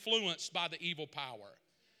or influenced by the evil power.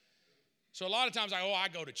 So a lot of times I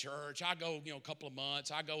go to church. I go, a couple of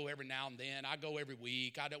months. I go every now and then. I go every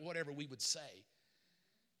week. Whatever we would say.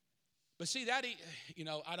 But see,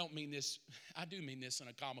 I don't mean this. I do mean this in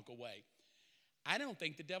a comical way. I don't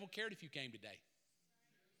think the devil cared if you came today.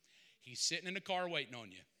 He's sitting in the car waiting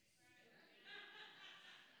on you.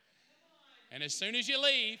 And as soon as you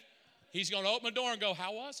leave, he's going to open the door and go,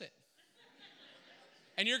 how was it?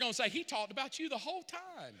 And you're going to say, he talked about you the whole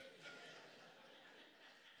time.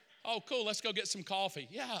 Oh, cool, let's go get some coffee.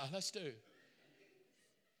 Yeah, let's do.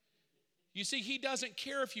 You see, he doesn't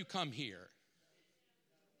care if you come here.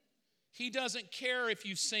 He doesn't care if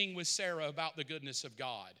you sing with Sarah about the goodness of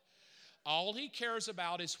God. All he cares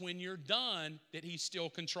about is when you're done that he still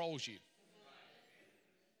controls you.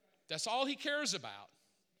 That's all he cares about.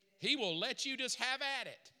 He will let you just have at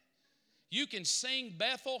it. You can sing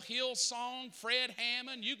Bethel, Hillsong, Fred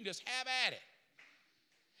Hammond. You can just have at it.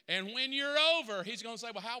 And when you're over, he's going to say,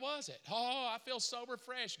 well, how was it? Oh, I feel so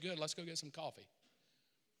refreshed. Good, let's go get some coffee.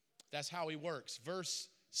 That's how he works. Verse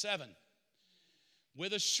 7.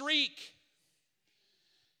 With a shriek,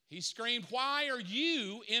 he screamed, why are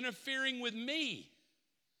you interfering with me?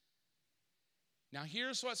 Now,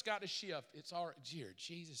 here's what's got to shift. It's our,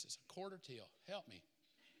 Jesus, it's a quarter till. Help me.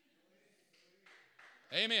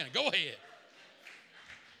 Amen. Go ahead.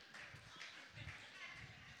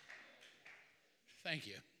 Thank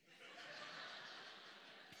you.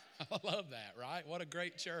 I love that, right? What a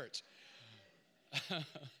great church.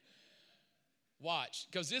 Watch,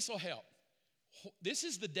 because this will help. This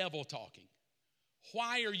is the devil talking.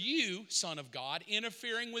 Why are you, Son of God,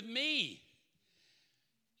 interfering with me?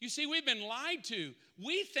 You see, we've been lied to.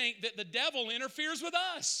 We think that the devil interferes with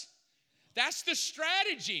us. That's the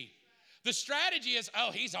strategy. The strategy is,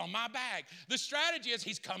 he's on my back. The strategy is,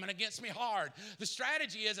 he's coming against me hard. The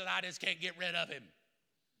strategy is that I just can't get rid of him.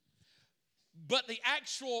 But the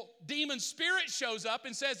actual demon spirit shows up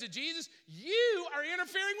and says to Jesus, you are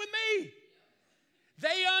interfering with me.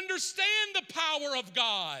 They understand the power of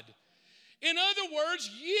God. In other words,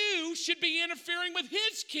 you should be interfering with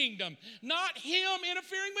his kingdom, not him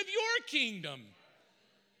interfering with your kingdom.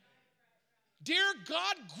 Dear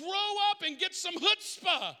God, grow up and get some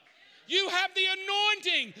chutzpah. You have the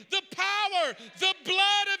anointing, the power, the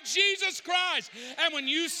blood of Jesus Christ. And when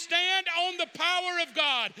you stand on the power of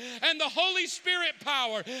God and the Holy Spirit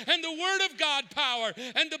power and the Word of God power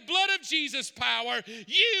and the blood of Jesus power,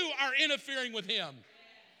 you are interfering with him.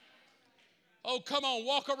 Oh, come on,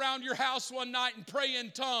 walk around your house one night and pray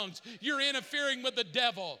in tongues. You're interfering with the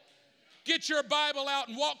devil. Get your Bible out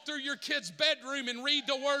and walk through your kid's bedroom and read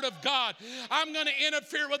the Word of God. I'm going to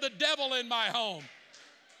interfere with the devil in my home.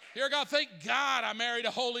 Dear God, thank God I married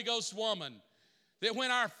a Holy Ghost woman. That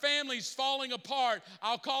when our family's falling apart,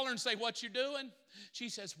 I'll call her and say, what you doing? She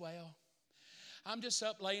says, well, I'm just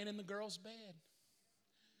up laying in the girl's bed.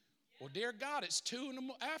 Well, dear God, it's 2 in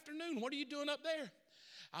the afternoon. What are you doing up there?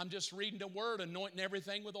 I'm just reading the Word, anointing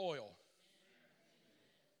everything with oil.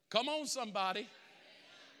 Come on, somebody.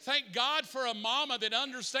 Thank God for a mama that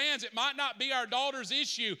understands it might not be our daughter's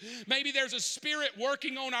issue. Maybe there's a spirit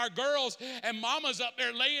working on our girls and mama's up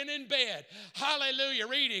there laying in bed. Hallelujah,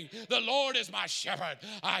 reading, the Lord is my shepherd,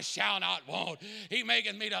 I shall not want. He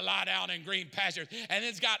maketh me to lie down in green pastures. And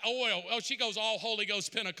it's got oil. Oh, she goes all Holy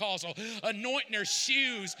Ghost Pentecostal, anointing their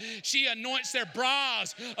shoes. She anoints their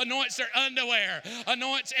bras, anoints their underwear,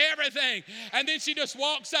 anoints everything. And then she just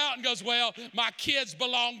walks out and goes, well, my kids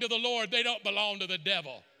belong to the Lord. They don't belong to the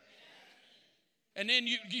devil. And then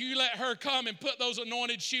you let her come and put those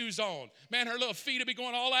anointed shoes on. Man, her little feet will be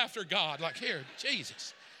going all after God. Like, here,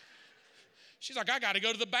 Jesus. She's like, I got to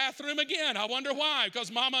go to the bathroom again. I wonder why.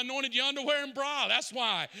 Because Mama anointed you underwear and bra. That's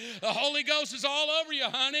why. The Holy Ghost is all over you,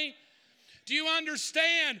 honey. Do you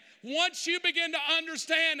understand? Once you begin to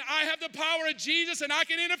understand, I have the power of Jesus and I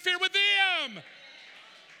can interfere with them.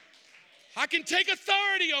 I can take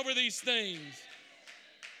authority over these things.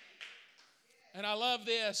 And I love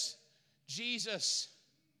this. Jesus,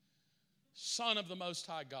 Son of the Most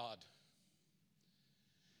High God.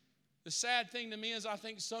 The sad thing to me is I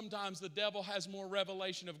think sometimes the devil has more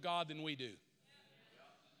revelation of God than we do.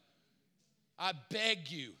 I beg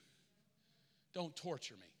you, don't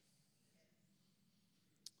torture me.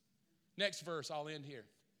 Next verse, I'll end here.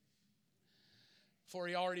 For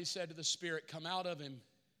he already said to the spirit, come out of him,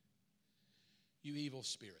 you evil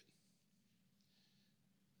spirit.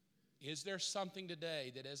 Is there something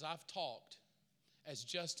today that as I've talked, as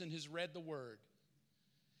Justin has read the word,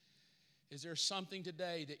 is there something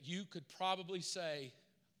today that you could probably say,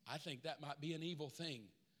 I think that might be an evil thing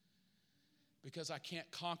because I can't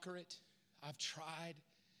conquer it. I've tried.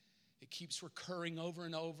 It keeps recurring over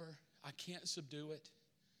and over. I can't subdue it.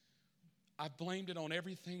 I've blamed it on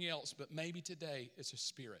everything else, but maybe today it's a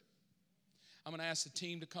spirit. I'm going to ask the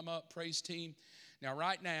team to come up, praise team. Now,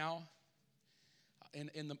 right now,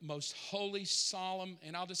 in the most holy, solemn,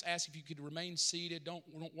 and I'll just ask if you could remain seated. Don't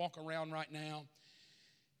walk around right now.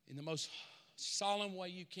 In the most solemn way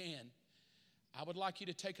you can, I would like you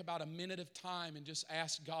to take about a minute of time and just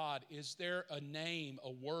ask God, is there a name,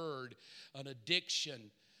 a word, an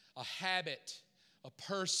addiction, a habit, a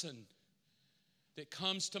person that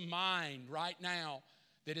comes to mind right now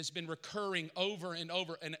that has been recurring over and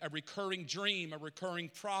over, and a recurring dream, a recurring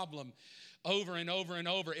problem over and over and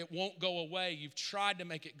over? It won't go away. You've tried to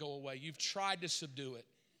make it go away. You've tried to subdue it.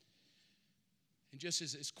 And just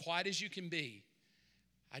as quiet as you can be,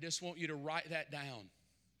 I just want you to write that down.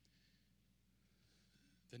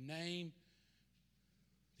 The name,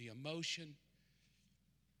 the emotion.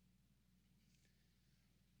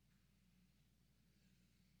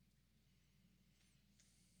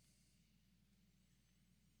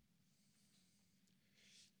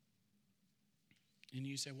 And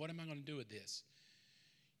you say, what am I going to do with this?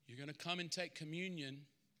 You're going to come and take communion,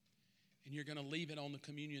 and you're going to leave it on the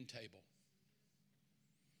communion table.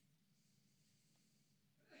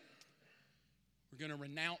 We're going to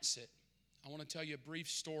renounce it. I want to tell you a brief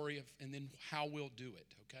story and then how we'll do it,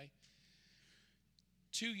 okay?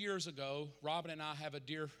 2 years ago, Robin and I have a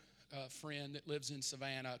dear friend that lives in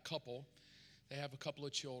Savannah, a couple. They have a couple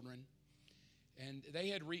of children. And they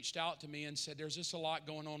had reached out to me and said, there's just a lot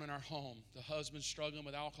going on in our home. The husband's struggling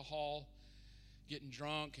with alcohol, getting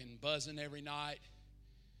drunk and buzzing every night.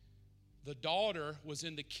 The daughter was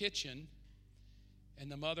in the kitchen,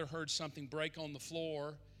 and the mother heard something break on the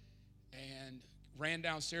floor and ran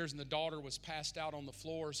downstairs, and the daughter was passed out on the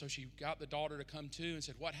floor. So she got the daughter to come to and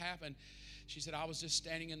said, what happened? She said, I was just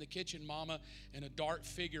standing in the kitchen, Mama, and a dark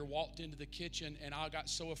figure walked into the kitchen, and I got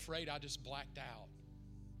so afraid I just blacked out.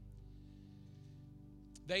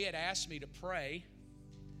 They had asked me to pray,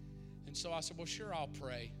 and so I said, well, sure, I'll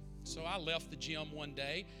pray. So I left the gym one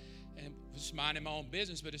day and was minding my own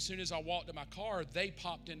business, but as soon as I walked to my car, they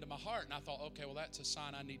popped into my heart, and I thought, okay, well, that's a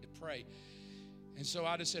sign I need to pray. And so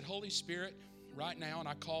I just said, Holy Spirit, right now, and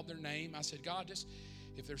I called their name. I said, God, just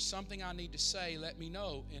if there's something I need to say, let me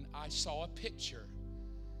know. And I saw a picture,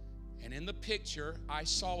 and in the picture, I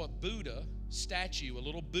saw a Buddha statue, a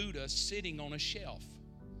little Buddha sitting on a shelf.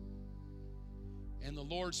 And the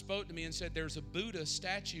Lord spoke to me and said, there's a Buddha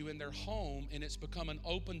statue in their home, and it's become an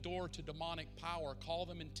open door to demonic power. Call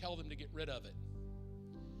them and tell them to get rid of it.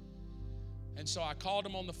 And so I called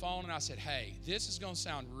him on the phone, and I said, hey, this is going to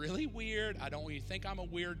sound really weird. I don't want you to think I'm a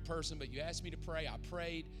weird person, but you asked me to pray. I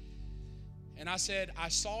prayed. And I said, I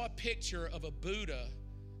saw a picture of a Buddha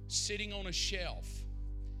sitting on a shelf,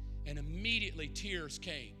 and immediately tears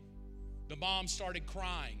came. The mom started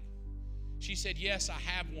crying. She said, yes, I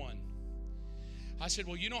have one. I said,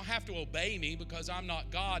 well, you don't have to obey me because I'm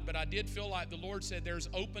not God, but I did feel like the Lord said there's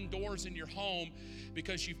open doors in your home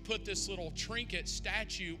because you've put this little trinket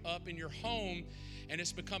statue up in your home, and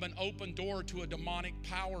it's become an open door to a demonic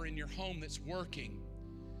power in your home that's working.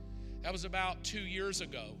 That was about 2 years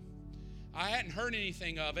ago. I hadn't heard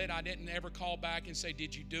anything of it. I didn't ever call back and say,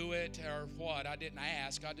 did you do it or what? I didn't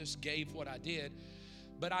ask. I just gave what I did.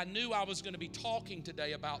 But I knew I was going to be talking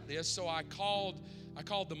today about this, so I called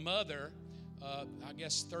the mother, I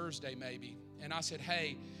guess Thursday maybe, and I said,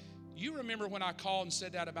 hey, you remember when I called and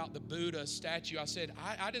said that about the Buddha statue? I said,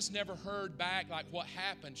 I just never heard back like what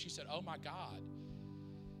happened. She said, oh my God.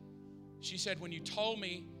 She said, when you told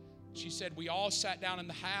me, she said, we all sat down in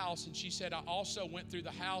the house, and she said, I also went through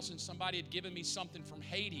the house and somebody had given me something from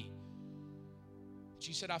Haiti.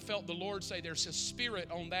 She said, I felt the Lord say there's a spirit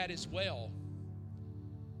on that as well.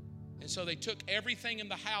 And so they took everything in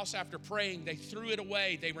the house after praying. They threw it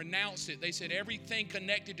away. They renounced it. They said everything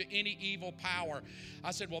connected to any evil power. I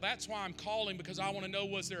said, well, that's why I'm calling, because I want to know,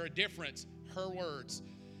 was there a difference? Her words.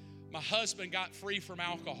 My husband got free from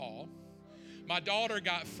alcohol. My daughter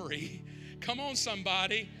got free. Come on,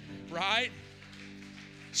 somebody, right?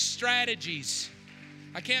 Strategies.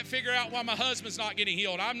 I can't figure out why my husband's not getting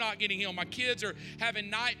healed. I'm not getting healed. My kids are having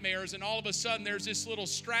nightmares, and all of a sudden there's this little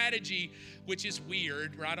strategy, which is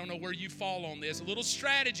weird, or I don't know where you fall on this, a little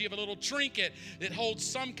strategy of a little trinket that holds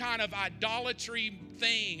some kind of idolatry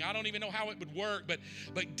thing. I don't even know how it would work, but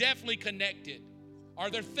definitely connected. Are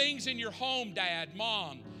there things in your home, Dad,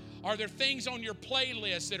 Mom? Are there things on your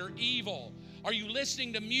playlist that are evil? Are you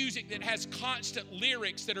listening to music that has constant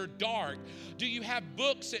lyrics that are dark? Do you have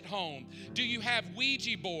books at home? Do you have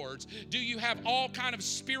Ouija boards? Do you have all kind of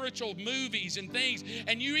spiritual movies and things?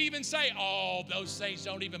 And you even say, oh, those things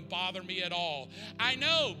don't even bother me at all. I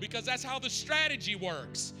know, because that's how the strategy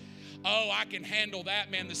works. Oh, I can handle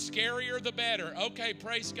that, man. The scarier, the better. Okay,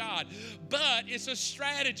 praise God. But it's a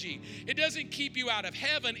strategy. It doesn't keep you out of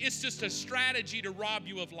heaven. It's just a strategy to rob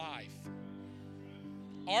you of life.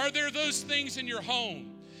 Are there those things in your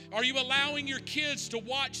home? Are you allowing your kids to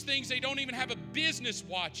watch things they don't even have a business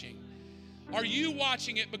watching? Are you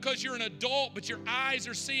watching it because you're an adult, but your eyes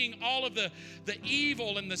are seeing all of the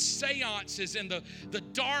evil and the seances and the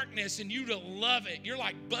darkness, and you love it? You're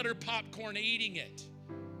like butter popcorn eating it.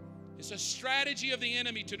 It's a strategy of the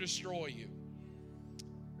enemy to destroy you.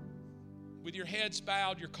 With your heads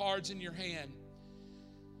bowed, your cards in your hand,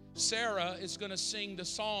 Sarah is going to sing the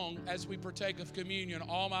song as we partake of communion.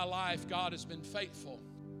 All my life, God has been faithful.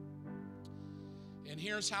 And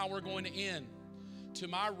here's how we're going to end. To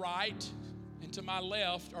my right and to my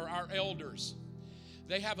left are our elders.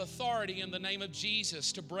 They have authority in the name of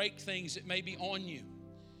Jesus to break things that may be on you.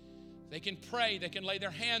 They can pray. They can lay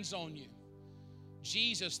their hands on you.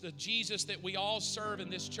 Jesus, the Jesus that we all serve in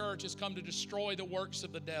this church, has come to destroy the works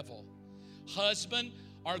of the devil. Husband,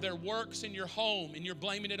 are there works in your home and you're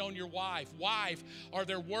blaming it on your wife? Wife, are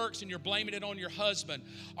there works and you're blaming it on your husband?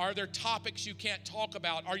 Are there topics you can't talk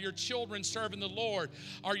about? Are your children serving the Lord?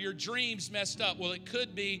 Are your dreams messed up? Well, it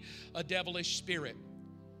could be a devilish spirit.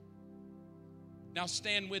 Now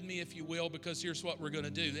stand with me if you will, because here's what we're going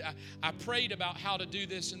to do. I prayed about how to do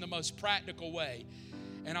this in the most practical way,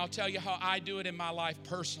 and I'll tell you how I do it in my life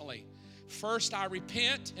personally. First, I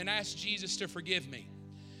repent and ask Jesus to forgive me.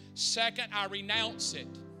 Second, I renounce it.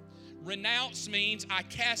 Renounce means I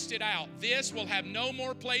cast it out. This will have no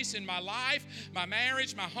more place in my life, my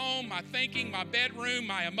marriage, my home, my thinking, my bedroom,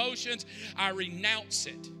 my emotions. I renounce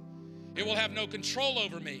it. It will have no control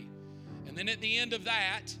over me. And then at the end of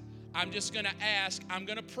that, I'm just going to ask, I'm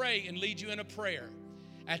going to pray and lead you in a prayer.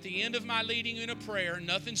 At the end of my leading you in a prayer,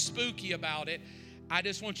 nothing spooky about it, I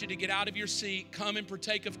just want you to get out of your seat, come and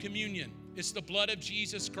partake of communion. It's the blood of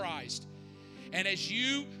Jesus Christ. And as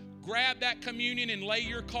you grab that communion and lay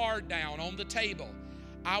your card down on the table,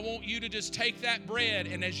 I want you to just take that bread,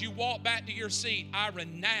 and as you walk back to your seat, I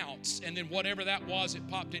renounce, and then whatever that was, it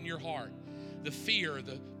popped in your heart. The fear,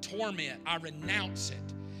 the torment, I renounce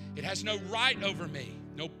it. It has no right over me,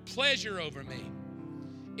 no pleasure over me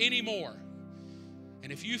anymore.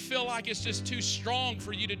 And if you feel like it's just too strong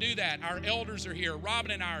for you to do that, our elders are here.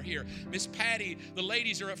 Robin and I are here. Miss Patty, the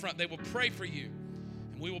ladies are up front. They will pray for you,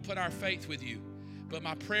 and we will put our faith with you. But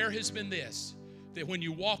my prayer has been this, that when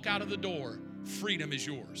you walk out of the door, freedom is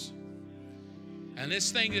yours. And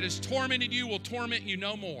this thing that has tormented you will torment you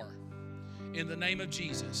no more. In the name of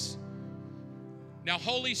Jesus. Now,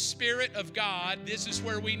 Holy Spirit of God, this is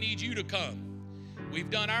where we need you to come. We've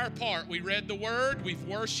done our part. We read the Word. We've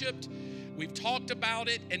worshiped. We've talked about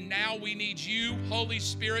it. And now we need you, Holy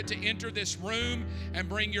Spirit, to enter this room and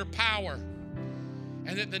bring your power.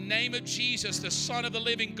 And that the name of Jesus, the Son of the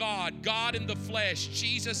living God, God in the flesh,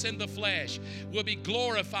 Jesus in the flesh, will be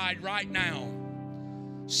glorified right now.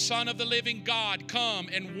 Son of the living God, come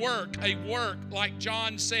and work a work, like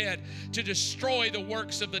John said, to destroy the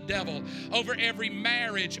works of the devil over every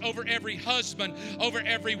marriage, over every husband, over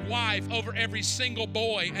every wife, over every single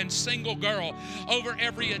boy and single girl, over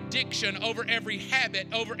every addiction, over every habit,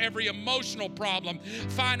 over every emotional problem,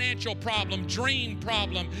 financial problem, dream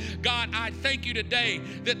problem. God, I thank you today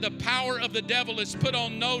that the power of the devil is put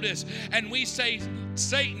on notice, and we say,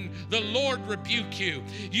 Satan, the Lord rebuke you.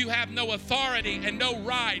 You have no authority and no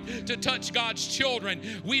right to touch God's children.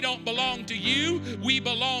 We don't belong to you. We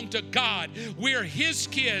belong to God. We're His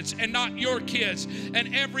kids and not your kids.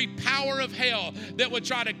 And every power of hell that would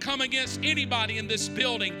try to come against anybody in this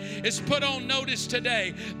building is put on notice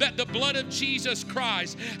today that the blood of Jesus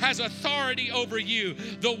Christ has authority over you.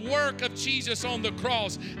 The work of Jesus on the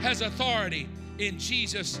cross has authority in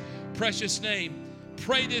Jesus' precious name.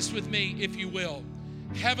 Pray this with me if you will.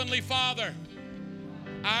 Heavenly Father,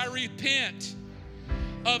 I repent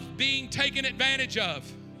of being taken advantage of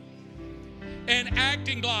and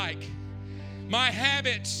acting like my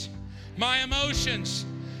habits, my emotions,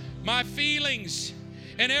 my feelings,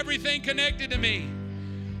 and everything connected to me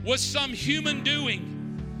was some human doing.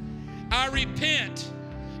 I repent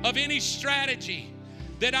of any strategy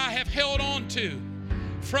that I have held on to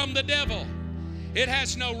from the devil. It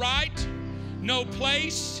has no right, no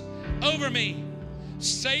place over me.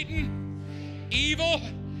 Satan, evil,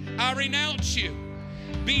 I renounce you.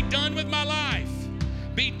 Be done with my life.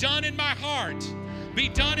 Be done in my heart. Be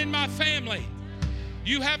done in my family.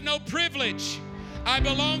 You have no privilege. I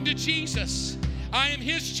belong to Jesus. I am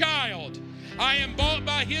His child. I am bought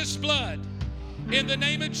by His blood. In the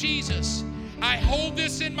name of Jesus, I hold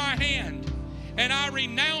this in my hand and I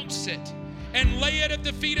renounce it and lay it at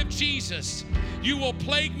the feet of Jesus. You will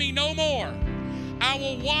plague me no more. I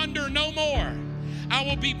will wander no more. I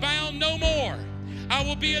will be bound no more. I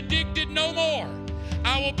will be addicted no more.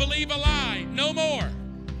 I will believe a lie no more.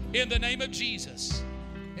 In the name of Jesus.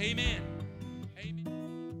 Amen.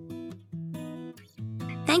 Amen.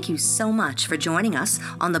 Thank you so much for joining us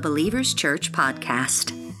on the Believers Church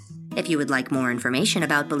podcast. If you would like more information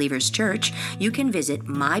about Believers Church, you can visit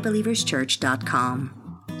mybelieverschurch.com.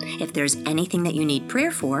 If there's anything that you need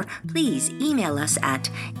prayer for, please email us at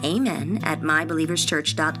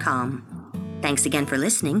amen@mybelieverschurch.com. Thanks again for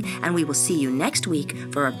listening, and we will see you next week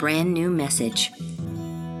for a brand new message.